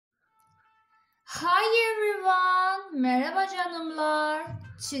Hi everyone, merhaba canımlar.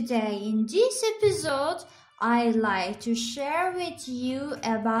 Today in this episode, I'd like to share with you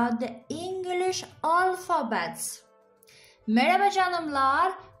about the English alphabet. Merhaba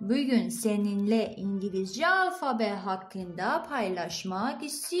canımlar, bugün seninle İngilizce alfabe hakkında paylaşmak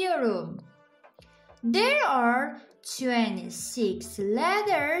istiyorum. There are 26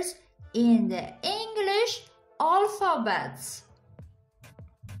 letters in the English alphabet.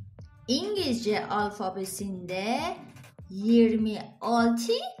 İngilizce alfabesinde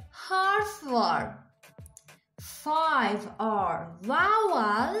 26 harf var. 5 are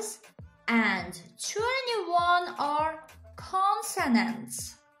vowels and 21 are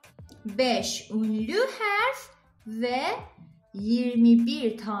consonants. 5 ünlü harf ve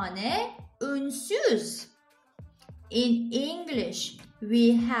 21 tane ünsüz. In English,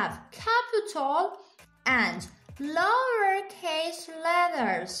 we have capital and lowercase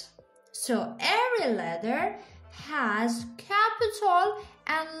letters. So every letter has capital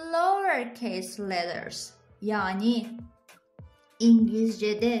and lowercase letters. Yani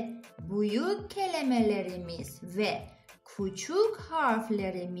İngilizce'de büyük kelimelerimiz ve küçük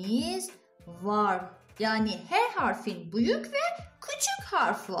harflerimiz var. Yani her harfin büyük ve küçük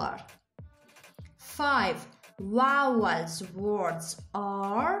harf var. 5 vowels words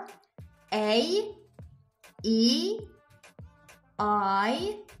are A, E,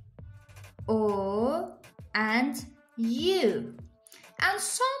 I, O, and U. And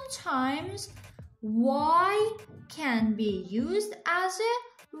sometimes Y can be used as a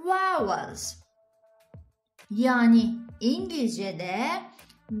vowels. Yani İngilizce'de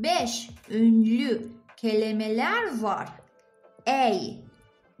 5 ünlü kelimeler var. A,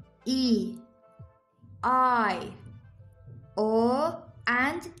 E, I, O,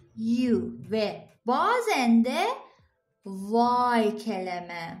 and U ve bazen de Y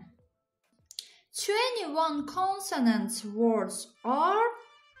kelime. 21 consonant words are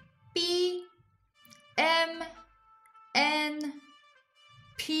B, M, N,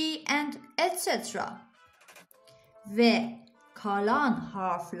 P, and etc. Ve kalan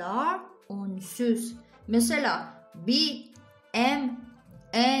harfler ünsüz. Mesela B, M,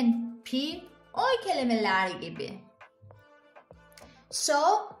 N, P o kelimeler gibi. So,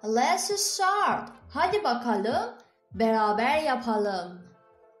 let's start. Hadi bakalım, beraber yapalım.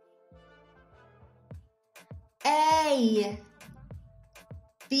 A,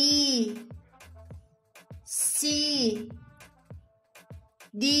 B, C,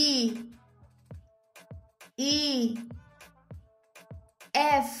 D, E,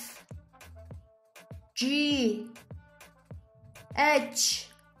 F, G, H,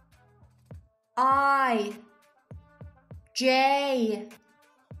 I, J,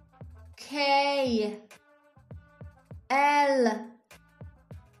 K, L,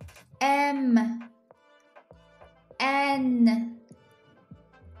 M, N,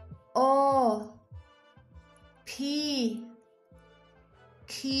 O, P,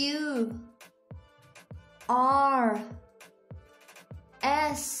 Q, R,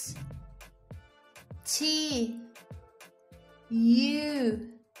 S, T, U,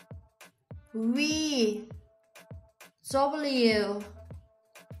 V, W,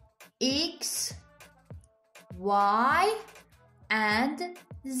 X, Y, and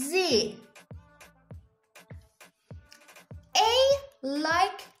Z. A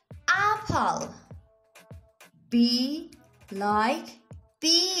like apple. B like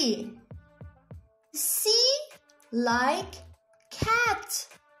bee. C like cat.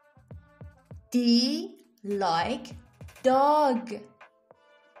 D like dog.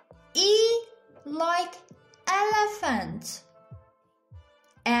 E like elephant.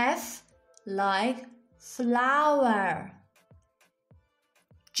 F like flower.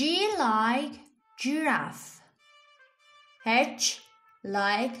 G like giraffe. H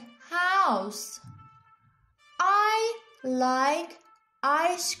like house. I like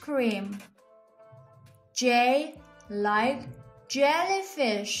ice cream. J like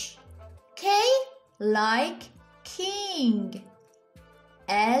jellyfish. K like king.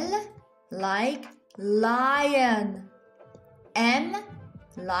 L like lion. M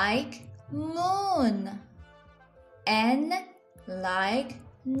like moon. N like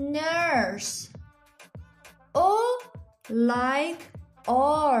nurse. O like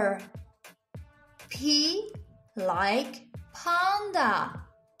oar. P like panda.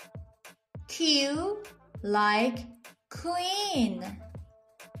 Q like queen.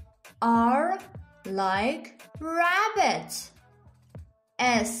 R like rabbit.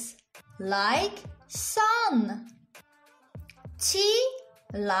 S like sun. T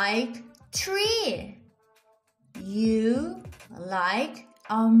like tree. U like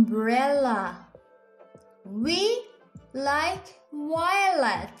umbrella. V like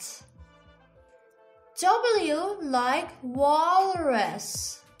violet. W like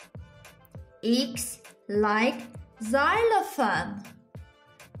walrus. X like xylophone.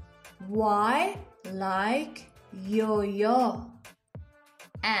 Y like yo-yo.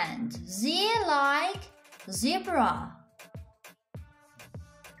 And Z like zebra.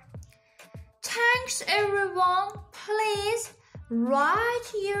 Thanks everyone. Please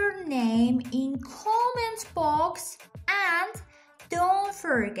write your name in comment box and don't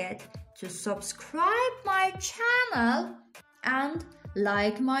forget to subscribe my channel and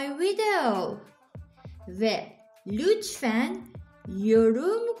like my video. Ve lütfen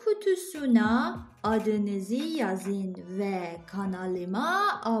yorum kutusuna adınızı yazın ve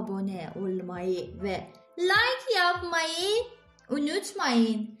kanalıma abone olmayı ve like yapmayı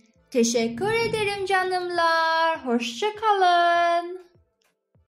unutmayın. Teşekkür ederim canımlar. Hoşça kalın.